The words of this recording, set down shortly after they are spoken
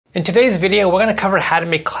In today's video, we're going to cover how to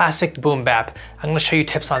make classic boom bap. I'm going to show you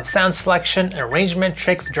tips on sound selection, arrangement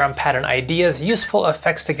tricks, drum pattern ideas, useful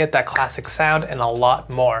effects to get that classic sound, and a lot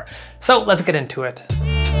more. So let's get into it.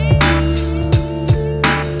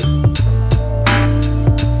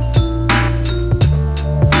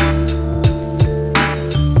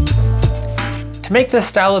 To make this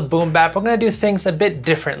style of boom bap, we're going to do things a bit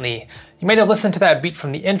differently. You might have listened to that beat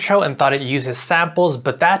from the intro and thought it uses samples,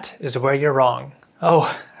 but that is where you're wrong.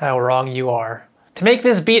 Oh, how wrong you are. To make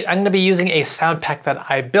this beat, I'm going to be using a sound pack that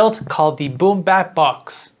I built called the Boom Bap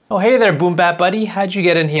Box. Oh hey there, Boom Bap buddy, how'd you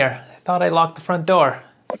get in here? I thought I locked the front door.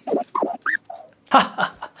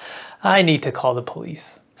 I need to call the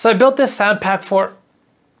police. So I built this sound pack for...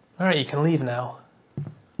 Alright, you can leave now.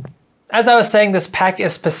 As I was saying, this pack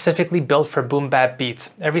is specifically built for boom bap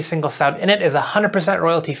beats. Every single sound in it is 100%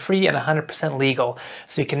 royalty free and 100% legal.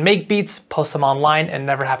 So you can make beats, post them online, and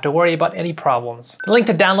never have to worry about any problems. The link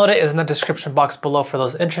to download it is in the description box below for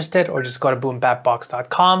those interested, or just go to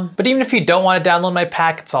boombapbox.com. But even if you don't want to download my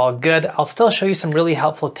pack, it's all good. I'll still show you some really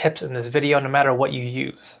helpful tips in this video no matter what you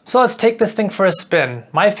use. So let's take this thing for a spin.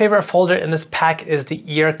 My favorite folder in this pack is the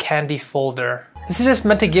ear candy folder. This is just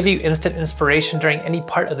meant to give you instant inspiration during any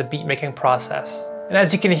part of the beat making process. And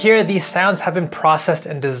as you can hear, these sounds have been processed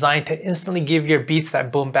and designed to instantly give your beats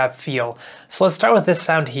that boom bap feel. So let's start with this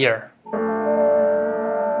sound here.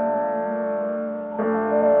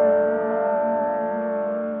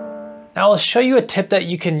 Now I'll show you a tip that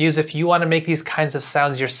you can use if you want to make these kinds of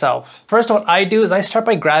sounds yourself. First, what I do is I start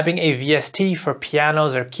by grabbing a VST for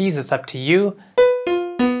pianos or keys, it's up to you.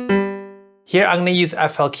 Here I'm going to use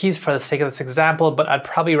FL keys for the sake of this example, but I'd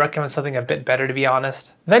probably recommend something a bit better to be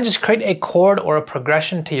honest. Then just create a chord or a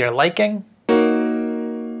progression to your liking.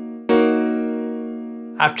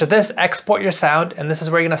 After this, export your sound, and this is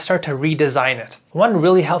where you're going to start to redesign it. One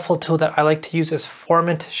really helpful tool that I like to use is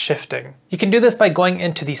formant shifting. You can do this by going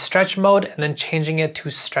into the stretch mode and then changing it to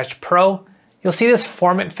stretch pro. You'll see this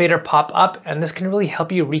formant fader pop up, and this can really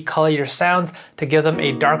help you recolor your sounds to give them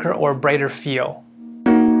a darker or brighter feel.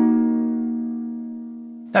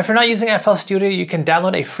 Now, if you're not using FL Studio, you can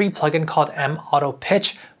download a free plugin called M-Auto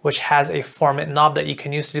Pitch, which has a formant knob that you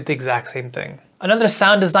can use to do the exact same thing. Another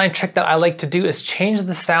sound design trick that I like to do is change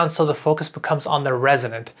the sound so the focus becomes on the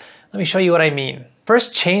resonant. Let me show you what I mean.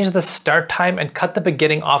 First, change the start time and cut the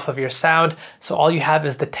beginning off of your sound so all you have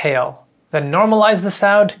is the tail. Then normalize the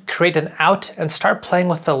sound, create an out, and start playing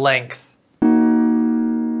with the length.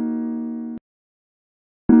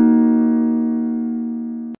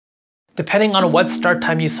 Depending on what start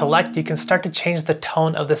time you select, you can start to change the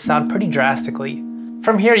tone of the sound pretty drastically.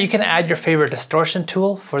 From here, you can add your favorite distortion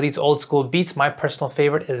tool. For these old school beats, my personal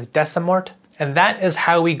favorite is Decimort. And that is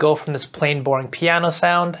how we go from this plain boring piano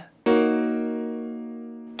sound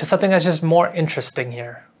to something that's just more interesting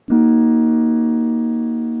here.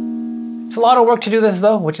 It's a lot of work to do this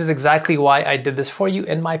though, which is exactly why I did this for you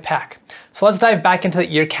in my pack. So let's dive back into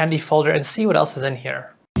the ear candy folder and see what else is in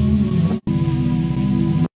here.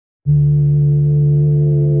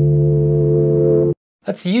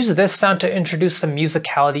 Let's use this sound to introduce some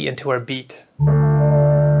musicality into our beat.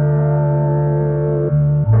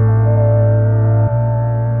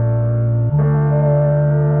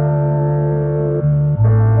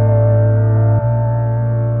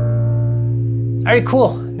 Alright,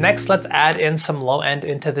 cool. Next, let's add in some low end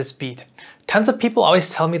into this beat. Tons of people always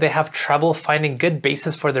tell me they have trouble finding good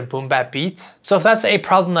basses for their boom bap beats. So if that's a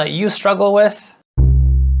problem that you struggle with,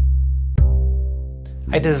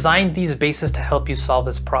 I designed these basses to help you solve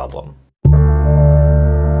this problem.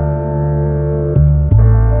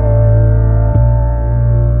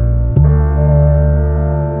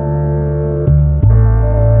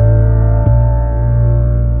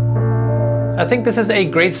 I think this is a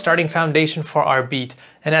great starting foundation for our beat,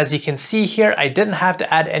 and as you can see here, I didn't have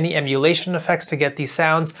to add any emulation effects to get these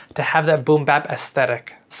sounds to have that boom bap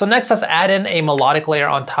aesthetic. So next, let's add in a melodic layer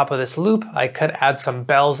on top of this loop. I could add some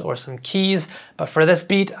bells or some keys, but for this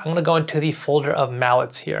beat, I'm gonna go into the folder of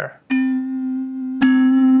mallets here. And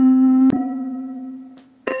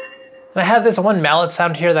I have this one mallet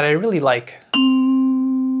sound here that I really like.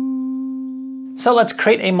 So let's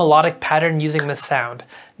create a melodic pattern using this sound.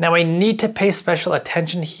 Now I need to pay special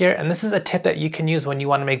attention here, and this is a tip that you can use when you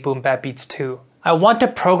want to make boom bap beats too. I want to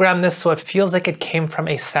program this so it feels like it came from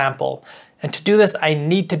a sample. And to do this, I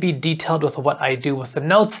need to be detailed with what I do with the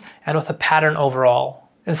notes and with the pattern overall.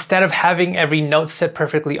 Instead of having every note sit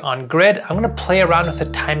perfectly on grid, I'm going to play around with the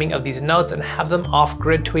timing of these notes and have them off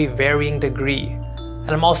grid to a varying degree. And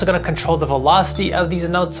I'm also going to control the velocity of these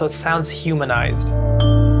notes so it sounds humanized.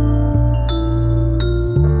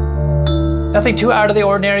 Nothing too out of the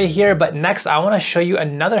ordinary here, but next I want to show you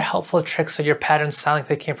another helpful trick so your patterns sound like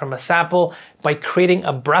they came from a sample by creating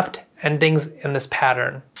abrupt endings in this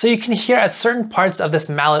pattern. So you can hear at certain parts of this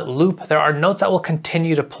mallet loop, there are notes that will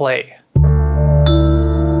continue to play.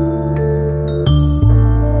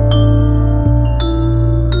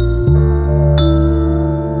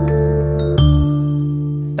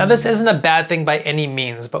 Now this isn't a bad thing by any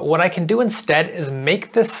means, but what I can do instead is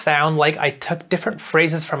make this sound like I took different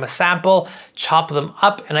phrases from a sample, chopped them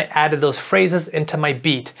up, and I added those phrases into my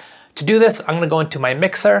beat. To do this, I'm gonna go into my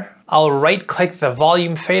mixer. I'll right-click the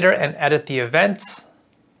volume fader and edit the events.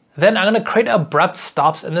 Then I'm gonna create abrupt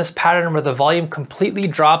stops in this pattern where the volume completely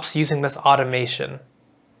drops using this automation.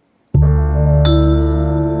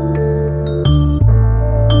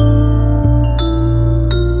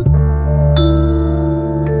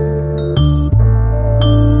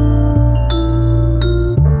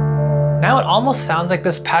 Now it almost sounds like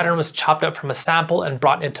this pattern was chopped up from a sample and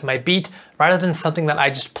brought into my beat rather than something that I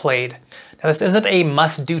just played. Now this isn't a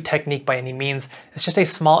must-do technique by any means, it's just a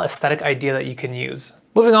small aesthetic idea that you can use.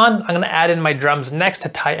 Moving on, I'm gonna add in my drums next to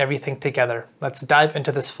tie everything together. Let's dive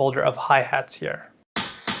into this folder of hi-hats here.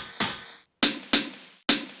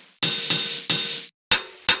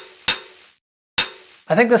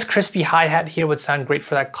 I think this crispy hi-hat here would sound great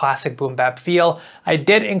for that classic boom bap feel. I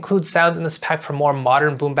did include sounds in this pack for more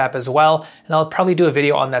modern boom bap as well, and I'll probably do a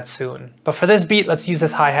video on that soon. But for this beat, let's use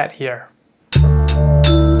this hi-hat here.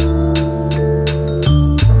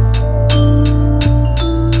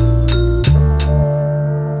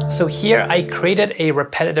 So here I created a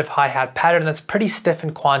repetitive hi-hat pattern that's pretty stiff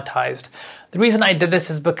and quantized. The reason I did this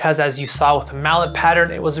is because, as you saw with the mallet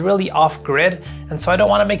pattern, it was really off-grid, and so I don't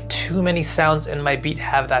want to make too many sounds in my beat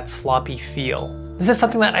have that sloppy feel. This is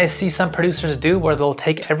something that I see some producers do where they'll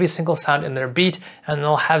take every single sound in their beat and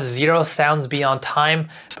they'll have 0 sounds be on time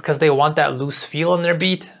because they want that loose feel in their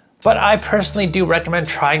beat. But I personally do recommend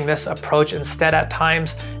trying this approach instead at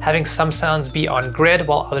times. Having some sounds be on grid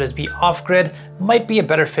while others be off grid might be a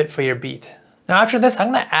better fit for your beat. Now after this, I'm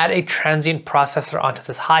gonna add a transient processor onto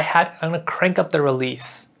this hi-hat and I'm gonna crank up the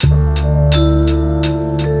release.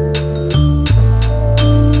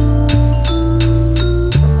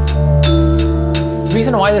 The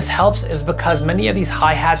reason why this helps is because many of these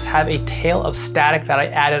hi-hats have a tail of static that I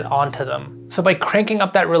added onto them. So by cranking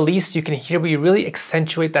up that release, you can hear we really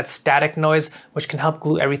accentuate that static noise, which can help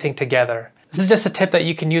glue everything together. This is just a tip that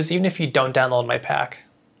you can use even if you don't download my pack.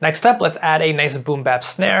 Next up, let's add a nice boom bap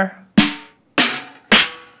snare.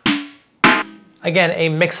 Again, a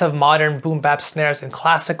mix of modern boom bap snares and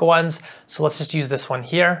classic ones, so let's just use this one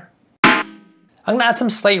here. I'm gonna add some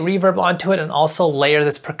slight reverb onto it and also layer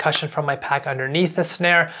this percussion from my pack underneath the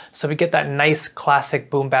snare so we get that nice classic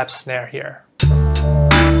boom bap snare here.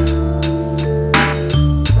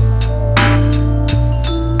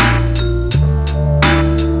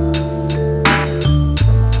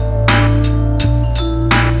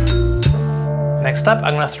 Next up,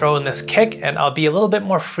 I'm gonna throw in this kick and I'll be a little bit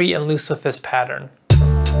more free and loose with this pattern.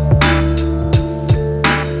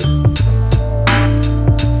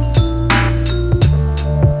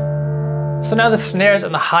 So now the snares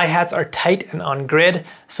and the hi-hats are tight and on grid,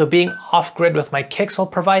 so being off grid with my kicks will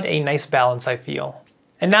provide a nice balance, I feel.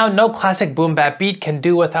 And now no classic boom bap beat can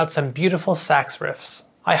do without some beautiful sax riffs.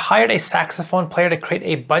 I hired a saxophone player to create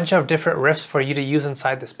a bunch of different riffs for you to use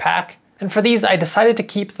inside this pack. And for these, I decided to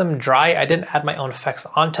keep them dry. I didn't add my own effects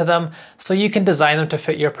onto them, so you can design them to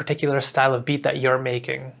fit your particular style of beat that you're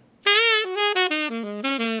making.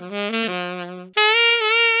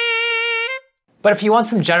 But if you want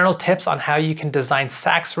some general tips on how you can design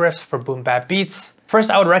sax riffs for boom bap beats,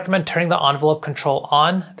 first I would recommend turning the envelope control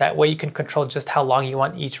on. That way you can control just how long you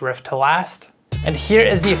want each riff to last. And here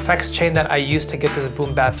is the effects chain that I used to get this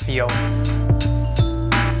boom bap feel.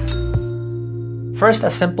 First,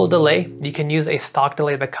 a simple delay. You can use a stock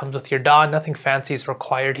delay that comes with your DAW, nothing fancy is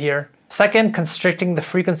required here. Second, constricting the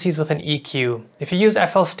frequencies with an EQ. If you use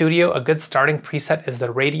FL Studio, a good starting preset is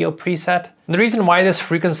the radio preset. And the reason why this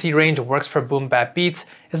frequency range works for boom bap beats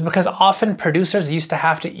is because often producers used to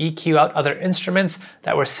have to EQ out other instruments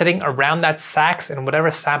that were sitting around that sax in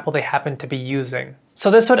whatever sample they happened to be using.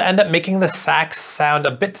 So this would end up making the sax sound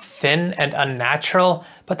a bit thin and unnatural,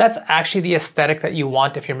 but that's actually the aesthetic that you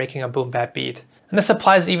want if you're making a boom bap beat. And this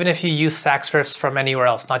applies even if you use sax riffs from anywhere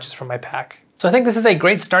else, not just from my pack. So I think this is a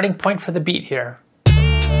great starting point for the beat here.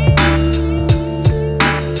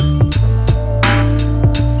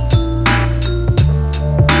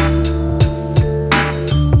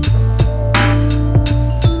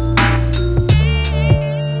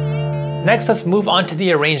 Next, let's move on to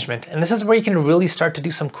the arrangement, and this is where you can really start to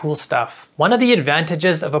do some cool stuff. One of the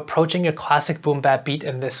advantages of approaching your classic boom bap beat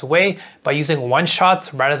in this way, by using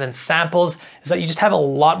one-shots rather than samples, is that you just have a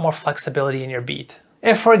lot more flexibility in your beat.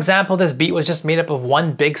 If, for example, this beat was just made up of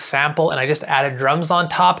one big sample and I just added drums on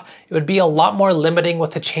top, it would be a lot more limiting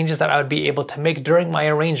with the changes that I would be able to make during my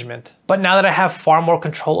arrangement. But now that I have far more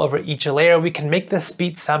control over each layer, we can make this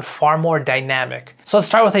beat sound far more dynamic. So let's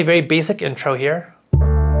start with a very basic intro here.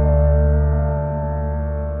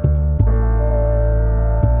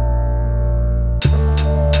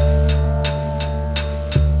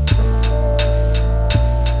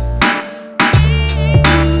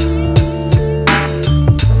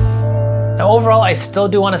 Overall, I still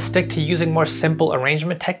do want to stick to using more simple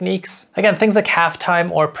arrangement techniques. Again, things like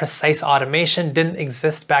halftime or precise automation didn't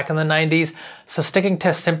exist back in the 90s, so sticking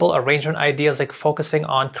to simple arrangement ideas like focusing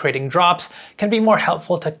on creating drops can be more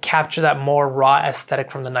helpful to capture that more raw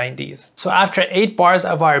aesthetic from the 90s. So after 8 bars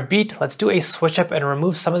of our beat, let's do a switch up and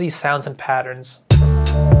remove some of these sounds and patterns.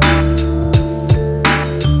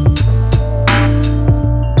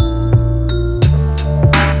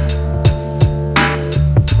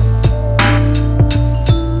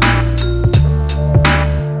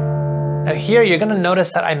 Here, you're gonna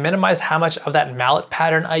notice that I minimized how much of that mallet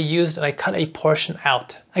pattern I used and I cut a portion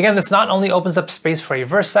out. Again, this not only opens up space for a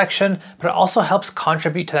verse section, but it also helps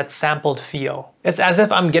contribute to that sampled feel. It's as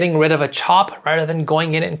if I'm getting rid of a chop rather than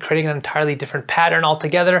going in and creating an entirely different pattern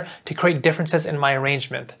altogether to create differences in my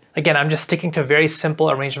arrangement. Again, I'm just sticking to very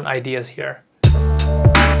simple arrangement ideas here.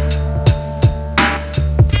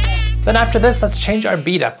 Then after this, let's change our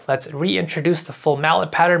beat up. Let's reintroduce the full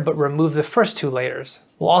mallet pattern, but remove the first 2 layers.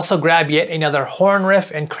 We'll also grab yet another horn riff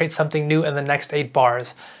and create something new in the next 8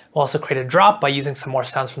 bars. We'll also create a drop by using some more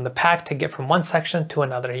sounds from the pack to get from one section to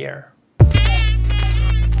another here.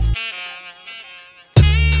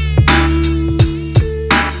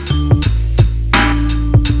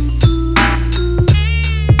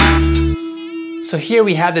 So here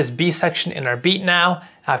we have this B section in our beat now.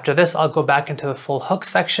 After this, I'll go back into the full hook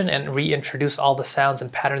section and reintroduce all the sounds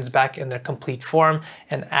and patterns back in their complete form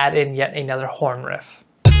and add in yet another horn riff.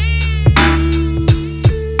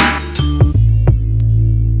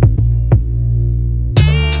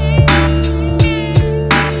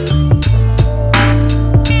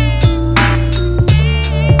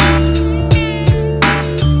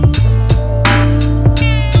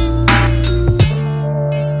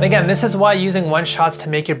 And again, this is why using one-shots to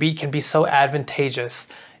make your beat can be so advantageous.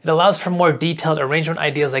 It allows for more detailed arrangement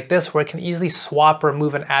ideas like this where it can easily swap,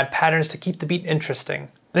 remove, and add patterns to keep the beat interesting.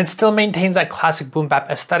 And it still maintains that classic boom bap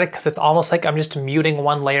aesthetic because it's almost like I'm just muting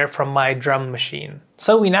one layer from my drum machine.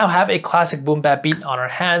 So we now have a classic boom bap beat on our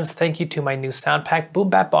hands thank you to my new sound pack, Boom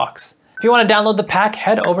Bap Box. If you want to download the pack,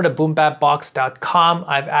 head over to boombapbox.com.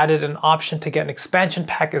 I've added an option to get an expansion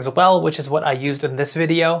pack as well, which is what I used in this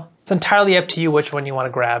video. It's entirely up to you which one you want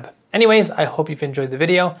to grab. Anyways, I hope you've enjoyed the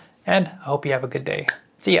video, and I hope you have a good day.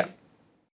 See ya.